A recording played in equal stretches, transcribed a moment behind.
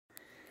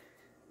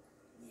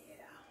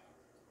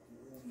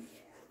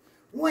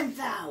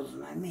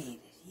1,000. I made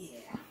it.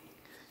 Yeah.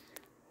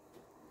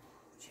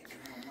 Check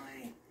out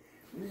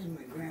this is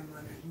my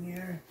grandmother's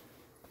mirror.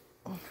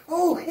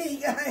 Oh, hey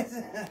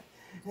guys.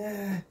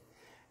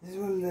 This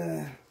one,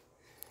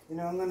 you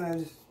know, I'm gonna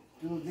just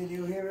do a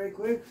video here right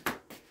quick. I'm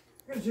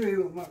gonna show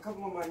you a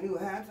couple of my new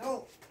hats.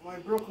 Oh, my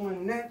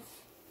Brooklyn Nets.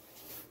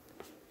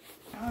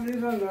 Oh,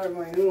 these ones are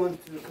my new ones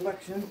to the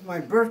collection. My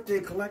birthday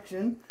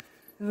collection.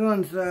 This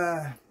one's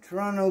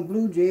Toronto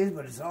Blue Jays,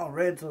 but it's all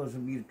red, so this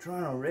will be the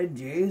Toronto Red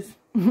Jays.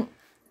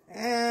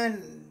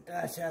 And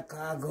the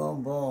Chicago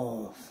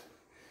Bulls.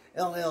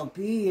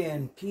 LLP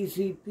and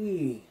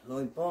PCP.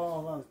 Lloyd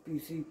Paul loves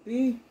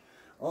PCP.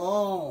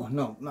 Oh,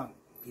 no, not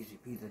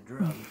PCP, the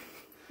drug.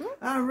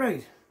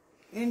 Alright.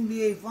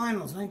 NBA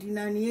Finals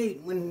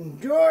 1998 when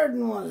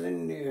Jordan was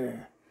in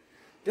there.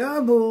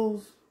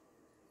 Doubles.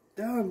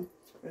 Dub.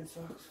 Red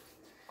Sox.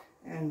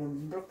 And the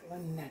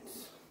Brooklyn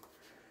Nets.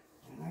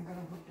 And I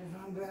gotta put this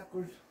on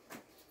backwards.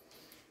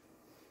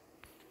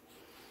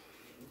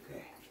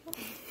 Okay.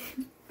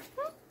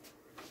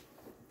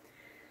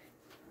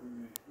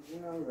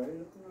 Looking alright,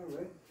 looking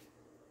alright.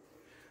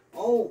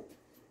 Oh!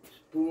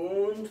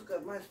 Spoons.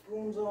 Got my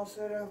spoons all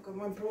set up. Got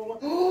my pro.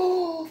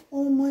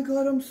 Oh my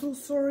god, I'm so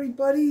sorry,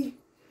 buddy.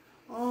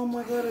 Oh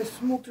my god, I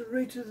smoked it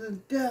right to the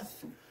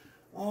death.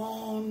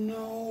 Oh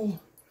no.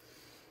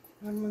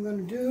 What am I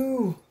gonna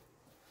do?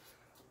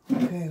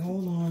 Okay,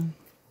 hold on.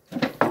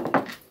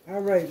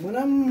 Alright, when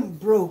I'm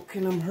broke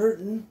and I'm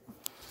hurting,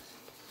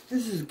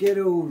 this is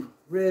Ghetto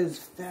Res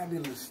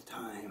Fabulous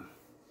time.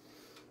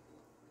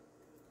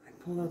 I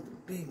pull out the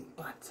big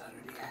butts out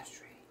of the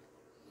ashtray.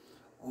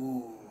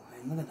 Oh,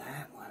 and look at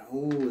that one.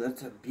 Oh,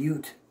 that's a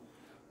beaut.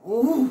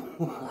 Oh.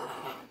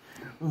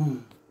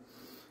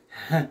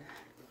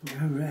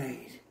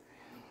 Alright.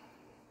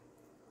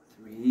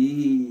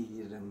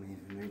 3 of them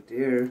even right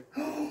there.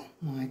 Oh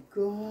my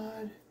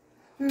god.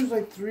 There's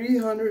like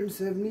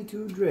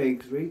 372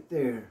 dregs right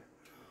there.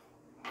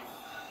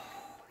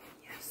 Oh,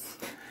 yes.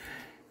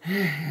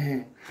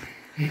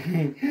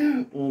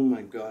 Oh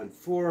my god.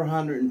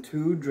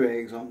 402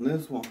 dregs on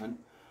this one.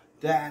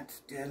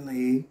 That's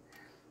deadly.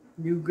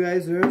 You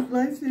guys are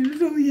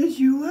lifesavers. Oh yes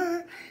you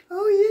are.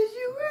 Oh yes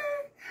you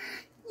are.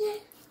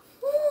 Yes.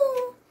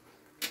 Woo.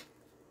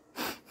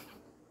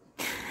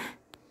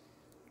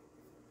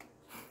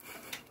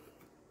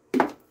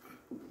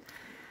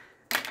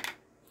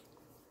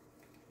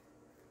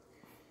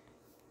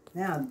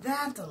 Now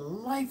that's a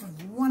life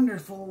of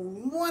wonderful,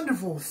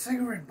 wonderful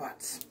cigarette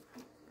butts.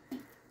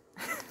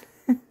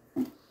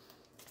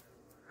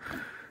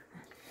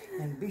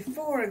 And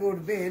before I go to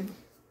bed,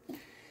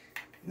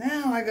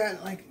 now I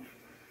got like,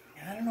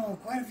 I don't know,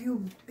 quite a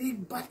few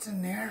big butts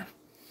in there.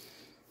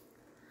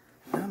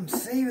 I'm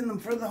saving them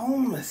for the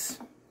homeless.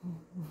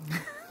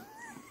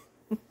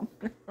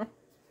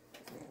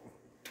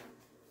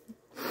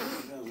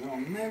 I'll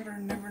never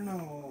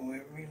know.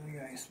 Really,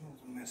 I smoke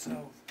them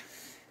myself.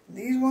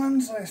 These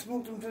ones, I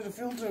smoked them to the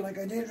filter like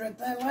I did right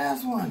that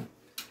last one.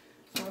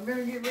 So I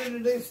better get rid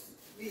of this,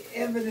 the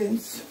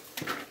evidence.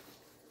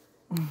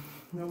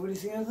 Nobody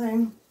seen a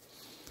thing.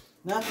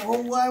 Not the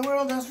whole wide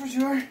world, that's for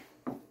sure.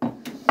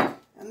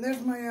 And there's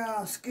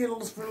my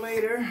Skittles for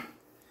later.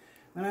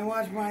 When I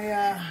watch my,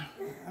 I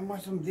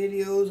watch some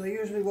videos. I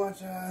usually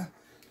watch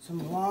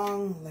some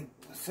long, like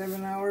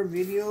 7-hour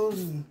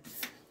videos, and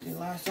they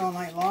last all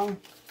night long.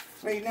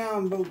 Right now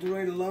I'm about to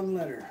write a love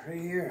letter, right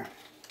here.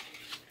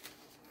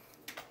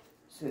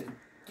 It says,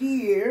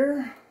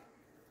 "Dear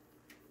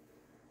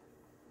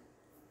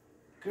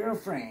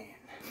girlfriend,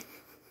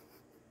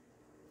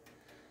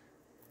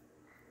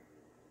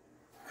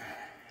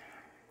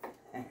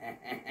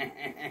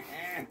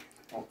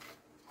 oh.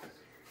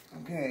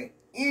 Okay,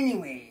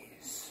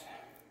 anyways,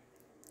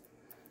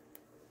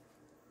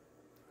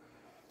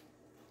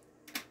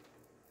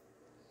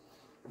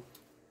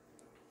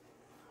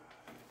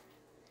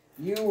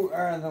 you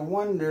are the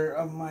wonder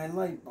of my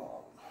light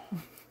bulb.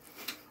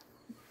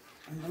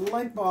 And the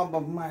light bulb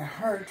of my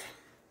heart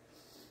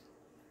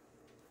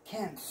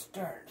can't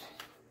start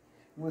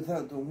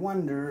without the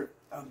wonder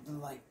of the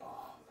light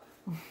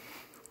bulb.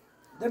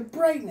 The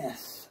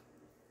brightness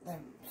that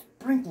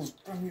sprinkles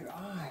from your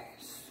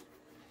eyes,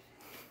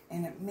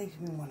 and it makes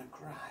me want to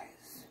cry.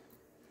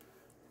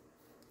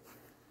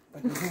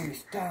 But there's only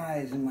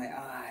stars in my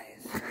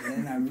eyes,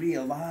 and then I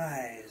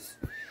realize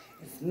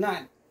it's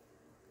not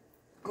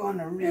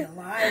gonna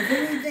realize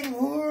anything.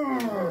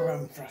 Oh,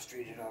 I'm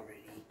frustrated already.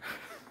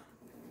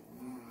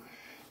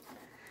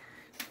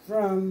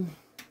 From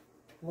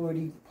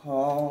Lloyd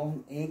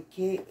Paul,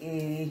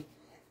 aka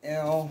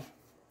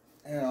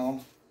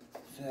LL77.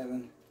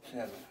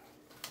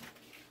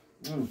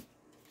 You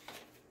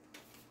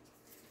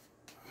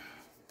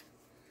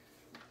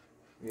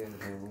guys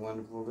have a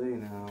wonderful day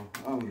now.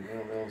 I'm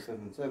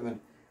LL77.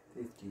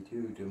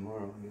 52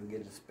 tomorrow. You'll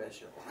get a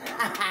special.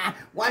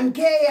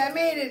 1K, I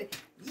made it!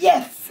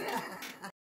 Yes!